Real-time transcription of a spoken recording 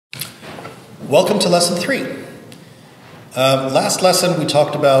Welcome to lesson 3. Last lesson we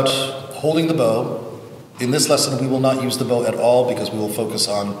talked about holding the bow. In this lesson we will not use the bow at all because we will focus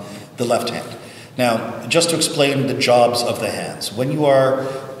on the left hand. Now, just to explain the jobs of the hands. When you are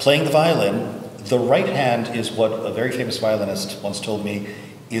playing the violin, the right hand is what a very famous violinist once told me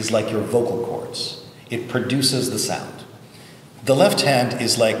is like your vocal cords. It produces the sound. The left hand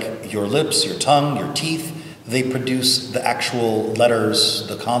is like your lips, your tongue, your teeth. They produce the actual letters,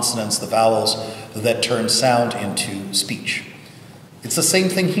 the consonants, the vowels that turn sound into speech. It's the same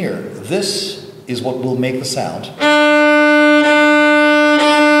thing here. This is what will make the sound.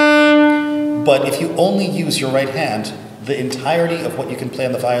 But if you only use your right hand, the entirety of what you can play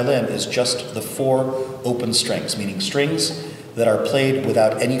on the violin is just the 4 open strings, meaning strings that are played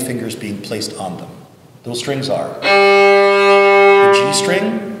without any fingers being placed on them. Those strings are the G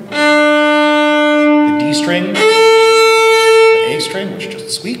string, the D string, the A string, which just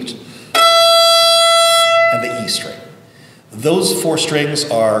squeaked, and the E string. Those 4 strings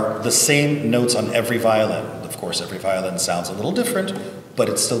are the same notes on every violin. Of course, every violin sounds a little different, but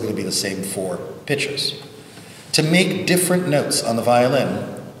it's still going to be the same 4 pitches. To make different notes on the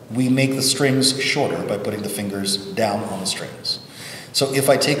violin, we make the strings shorter by putting the fingers down on the strings. So if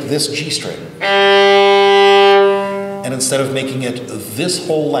I take this G string, and instead of making it this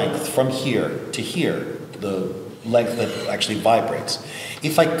whole length from here to here, the length that actually vibrates,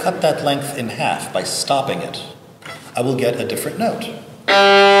 if I cut that length in half by stopping it, I will get a different note.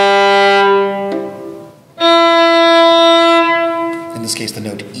 In this case, the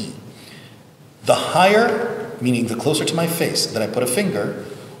note E. The higher, meaning the closer to my face that I put a finger,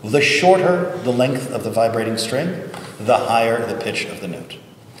 the shorter the length of the vibrating string, the higher the pitch of the note.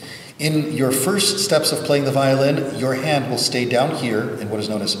 In your first steps of playing the violin, your hand will stay down here in what is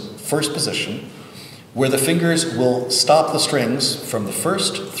known as first position, where the fingers will stop the strings from the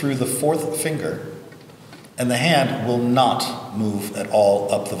 1st through the 4th finger, and the hand will not move at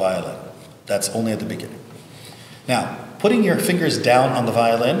all up the violin. That's only at the beginning. Now, putting your fingers down on the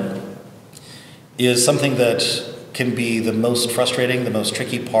violin is something that can be the most frustrating, the most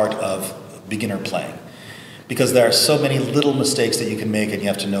tricky part of beginner playing, because there are so many little mistakes that you can make and you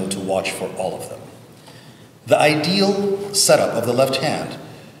have to know to watch for all of them. The ideal setup of the left hand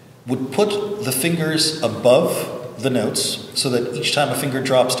would put the fingers above the notes so that each time a finger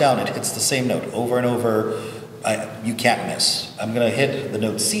drops down, it hits the same note over and over. You can't miss. I'm going to hit the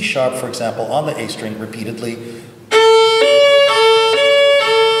note C sharp, for example, on the A string repeatedly.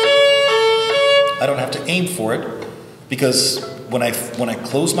 I don't have to aim for it because when I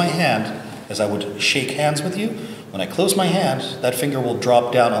close my hand, as I would shake hands with you, when I close my hand, that finger will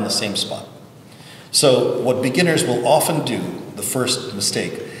drop down on the same spot. So what beginners will often do, the first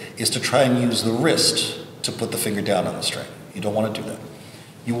mistake, is to try and use the wrist to put the finger down on the string. You don't want to do that.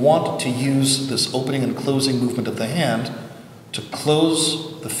 You want to use this opening and closing movement of the hand to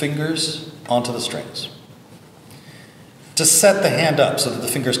close the fingers onto the strings. To set the hand up so that the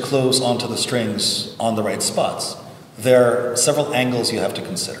fingers close onto the strings on the right spots, there are several angles you have to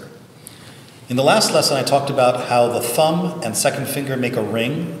consider. In the last lesson, I talked about how the thumb and second finger make a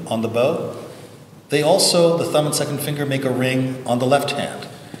ring on the bow. The thumb and second finger make a ring on the left hand,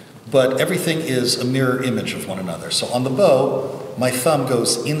 but everything is a mirror image of one another. So on the bow, my thumb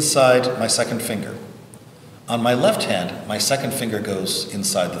goes inside my second finger. On my left hand, my second finger goes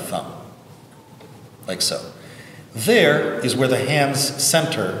inside the thumb, like so. There is where the hand's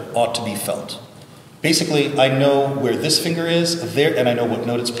center ought to be felt. Basically, I know where this finger is there, and I know what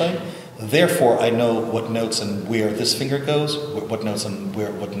note it's playing. Therefore, I know what notes and where this finger goes, what notes and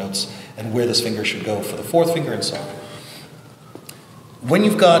where this finger should go for the 4th finger, and so on. When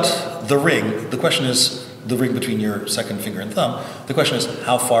you've got the ring, the question is the ring between your second finger and thumb. The question is,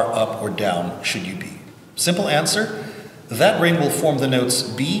 how far up or down should you be? Simple answer: that ring will form the notes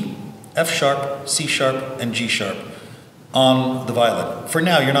B, F sharp, C sharp, and G sharp on the violin. For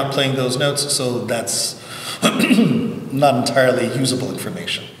now, you're not playing those notes, so that's not entirely usable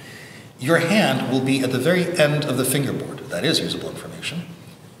information. Your hand will be at the very end of the fingerboard. That is usable information.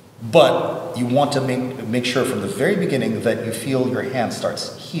 But you want to make sure from the very beginning that you feel your hand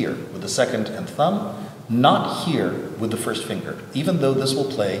starts here with the second and thumb, not here with the first finger, even though this will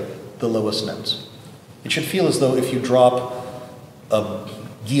play the lowest notes. It should feel as though if you drop a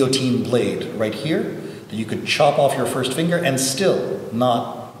guillotine blade right here, that you could chop off your first finger and still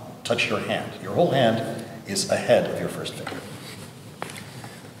not touch your hand. Your whole hand is ahead of your first finger.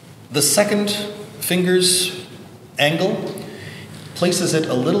 The second finger's angle places it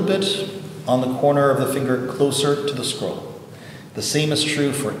a little bit on the corner of the finger closer to the scroll. The same is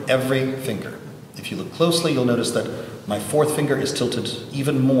true for every finger. If you look closely, you'll notice that My fourth finger is tilted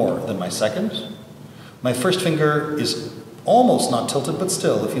even more than my second. My first finger is almost not tilted, but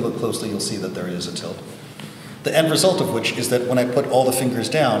still, if you look closely, you'll see that there is a tilt. The end result of which is that when I put all the fingers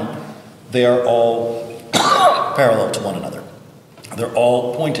down, they are all parallel to one another. They're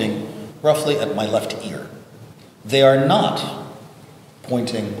all pointing roughly at my left ear. They are not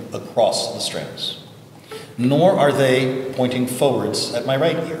pointing across the strings, nor are they pointing forwards at my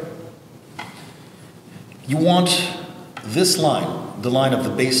right ear. You want this line, the line of the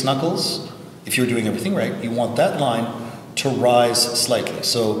bass knuckles, if you're doing everything right, you want that line to rise slightly.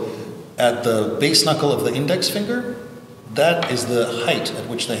 So at the base knuckle of the index finger, that is the height at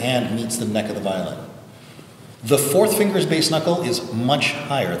which the hand meets the neck of the violin. The fourth finger's base knuckle is much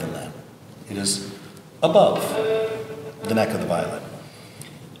higher than that. It is above the neck of the violin.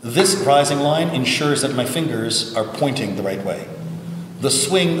 This rising line ensures that my fingers are pointing the right way. The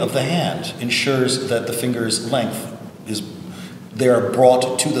swing of the hand ensures that the finger's length they are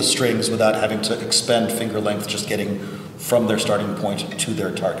brought to the strings without having to expend finger length, just getting from their starting point to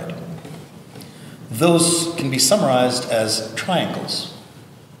their target. Those can be summarized as triangles.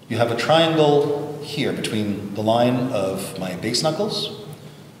 You have a triangle here between the line of my bass knuckles,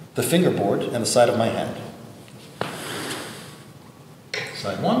 the fingerboard, and the side of my hand.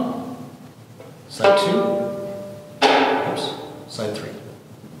 Side one, side two, oops, side three.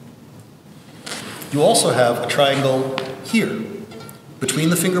 You also have a triangle here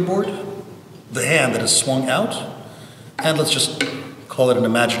between the fingerboard, the hand that is swung out, and let's just call it an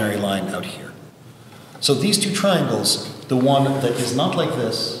imaginary line out here. So these two triangles, the one that is not like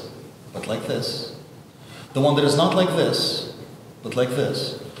this, but like this, the one that is not like this, but like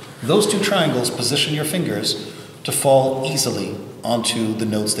this, those two triangles position your fingers to fall easily onto the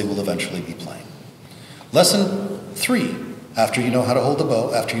notes they will eventually be playing. Lesson 3, after you know how to hold the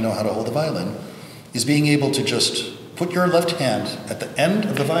bow, after you know how to hold the violin, is being able to just put your left hand at the end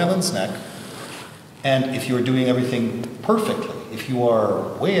of the violin's neck, and if you are doing everything perfectly, if you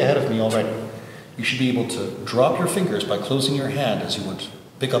are way ahead of me already, you should be able to drop your fingers by closing your hand as you would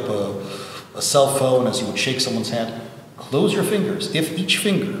pick up a cell phone, as you would shake someone's hand. Close your fingers. If each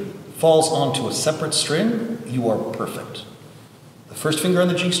finger falls onto a separate string, you are perfect. The first finger on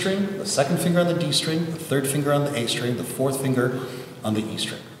the G string, the second finger on the D string, the third finger on the A string, the fourth finger on the E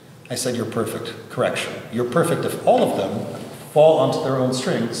string. I said you're perfect. Correction. You're perfect if all of them fall onto their own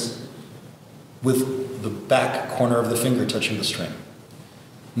strings with the back corner of the finger touching the string.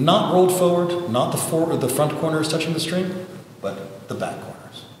 Not rolled forward, not the front corners touching the string, but the back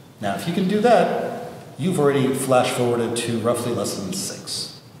corners. Now, if you can do that, you've already flash forwarded to roughly lesson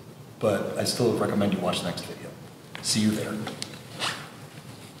 6. But I still recommend you watch the next video. See you there.